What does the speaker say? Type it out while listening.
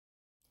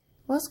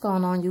What's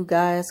going on, you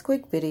guys?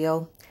 Quick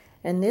video,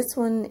 and this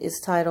one is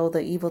titled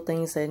The Evil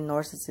Things That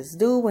Narcissists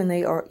Do When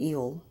They Are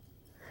Ill.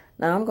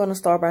 Now I'm going to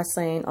start by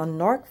saying a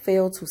narc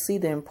failed to see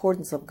the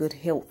importance of good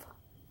health.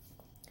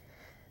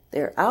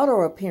 Their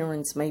outer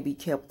appearance may be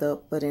kept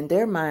up, but in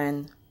their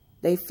mind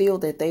they feel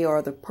that they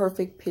are the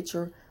perfect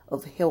picture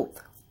of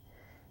health.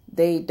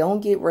 They don't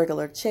get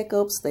regular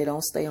checkups, they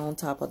don't stay on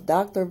top of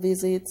doctor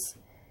visits.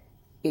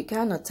 It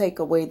kind of take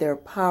away their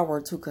power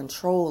to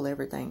control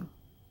everything.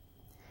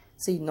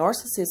 See,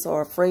 narcissists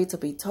are afraid to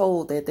be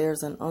told that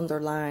there's an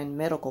underlying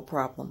medical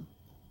problem.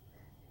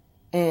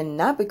 And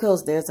not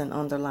because there's an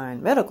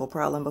underlying medical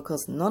problem,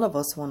 because none of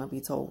us want to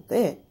be told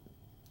that,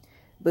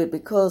 but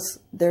because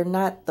they're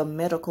not the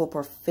medical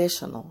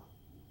professional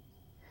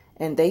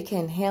and they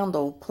can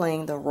handle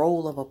playing the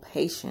role of a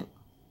patient,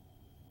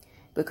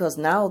 because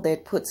now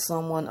that puts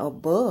someone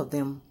above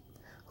them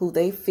who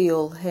they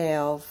feel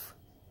have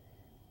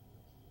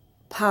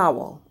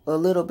power, a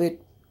little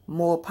bit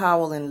more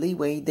power and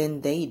leeway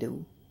than they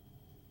do.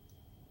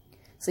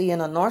 See, in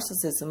a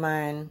narcissist's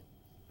mind,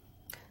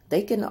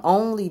 they can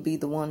only be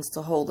the ones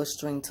to hold a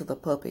string to the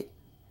puppet,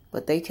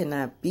 but they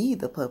cannot be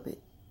the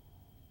puppet.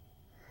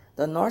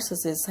 The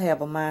narcissists have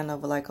a mind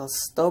of like a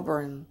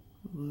stubborn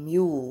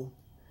mule.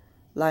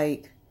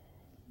 Like,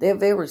 they're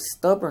very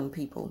stubborn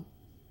people.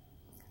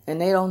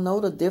 And they don't know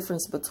the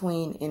difference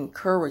between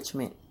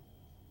encouragement.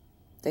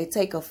 They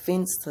take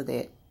offense to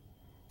that.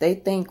 They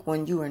think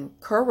when you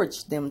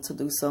encourage them to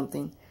do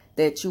something,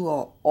 that you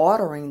are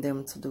ordering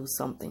them to do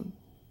something.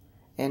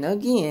 And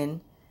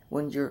again,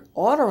 when you're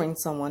ordering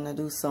someone to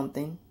do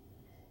something,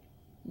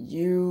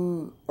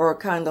 you are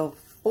kind of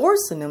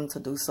forcing them to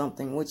do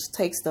something, which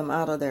takes them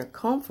out of their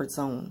comfort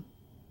zone.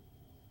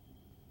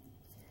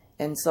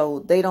 And so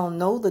they don't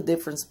know the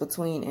difference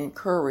between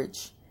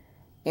encourage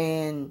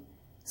and,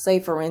 say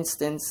for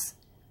instance,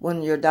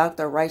 when your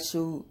doctor writes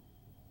you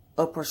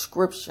a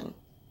prescription.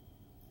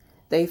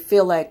 They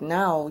feel like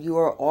now you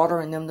are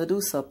ordering them to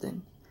do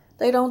something.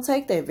 They don't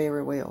take that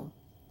very well.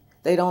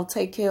 They don't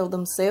take care of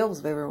themselves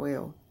very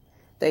well.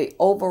 Their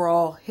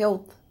overall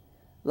health,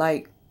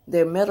 like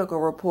their medical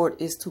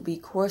report, is to be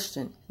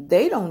questioned.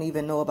 They don't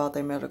even know about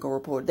their medical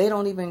report. They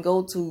don't even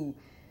go to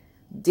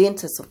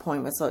dentist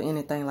appointments or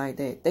anything like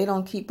that. They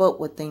don't keep up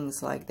with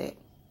things like that.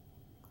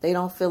 They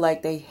don't feel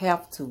like they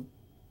have to,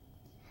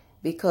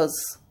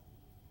 because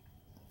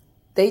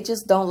they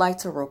just don't like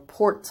to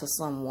report to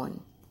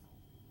someone.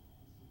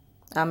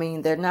 I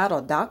mean, they're not a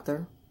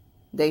doctor.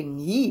 They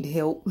need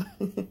help.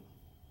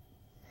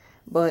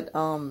 But,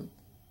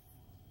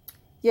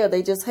 yeah,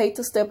 they just hate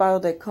to step out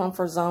of their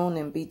comfort zone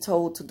and be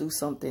told to do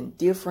something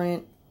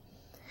different.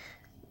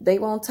 They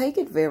won't take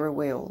it very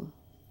well.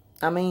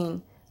 I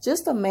mean,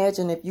 just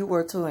imagine if you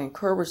were to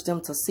encourage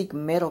them to seek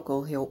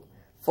medical help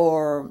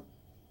for,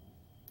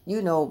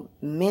 you know,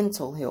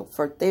 mental help,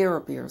 for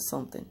therapy or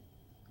something.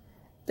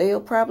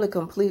 They'll probably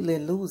completely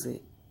lose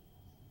it.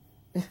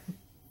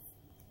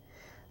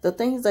 The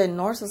things that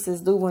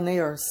narcissists do when they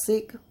are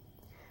sick,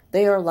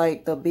 they are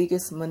like the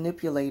biggest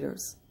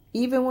manipulators.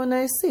 Even when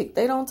they're sick,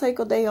 they don't take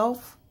a day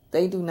off.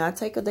 They do not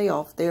take a day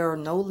off. There are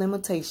no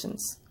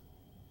limitations.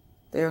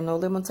 There are no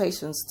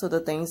limitations to the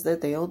things that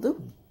they'll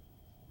do.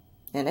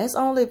 And that's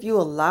only if you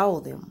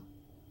allow them.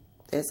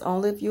 That's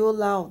only if you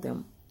allow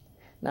them.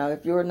 Now,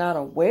 if you're not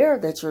aware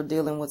that you're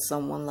dealing with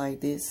someone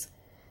like this,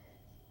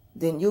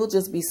 then you'll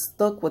just be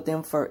stuck with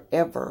them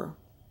forever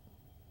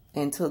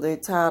until they're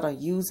tired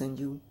of using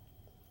you.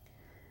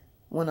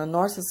 When a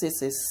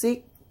narcissist is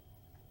sick,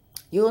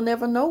 you'll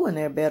never know when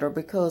they're better,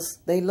 because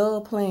they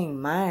love playing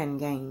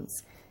mind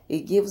games.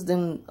 It gives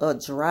them a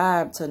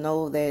drive to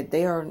know that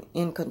they are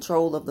in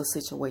control of the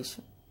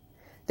situation.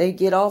 They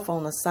get off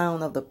on the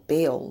sound of the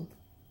bell.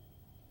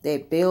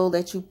 That bell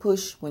that you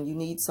push when you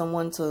need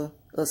someone to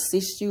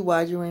assist you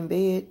while you're in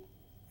bed,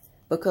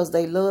 because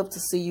they love to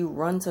see you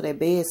run to their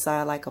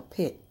bedside like a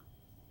pet.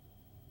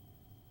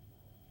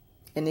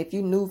 And if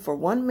you knew for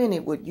 1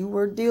 minute what you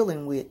were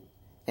dealing with,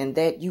 and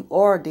that you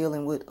are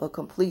dealing with a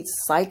complete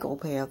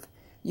psychopath,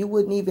 you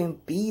wouldn't even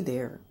be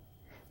there.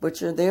 But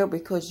you're there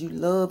because you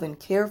love and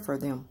care for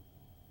them.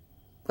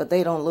 But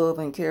they don't love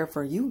and care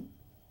for you.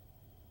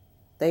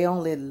 They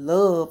only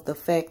love the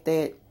fact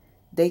that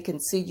they can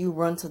see you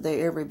run to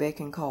their every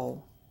beck and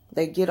call.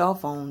 They get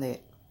off on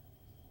that.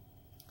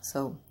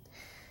 So,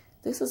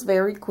 this is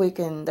very quick,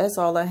 and that's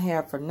all I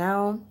have for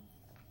now.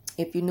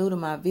 If you're new to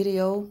my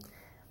video,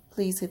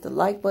 please hit the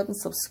like button,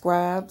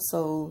 subscribe,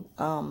 so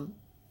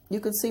you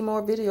can see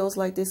more videos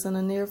like this in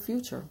the near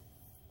future.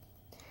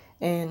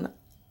 And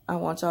I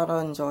want y'all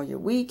to enjoy your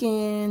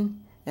weekend.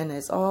 And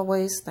as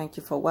always, thank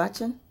you for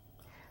watching.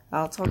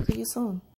 I'll talk to you soon.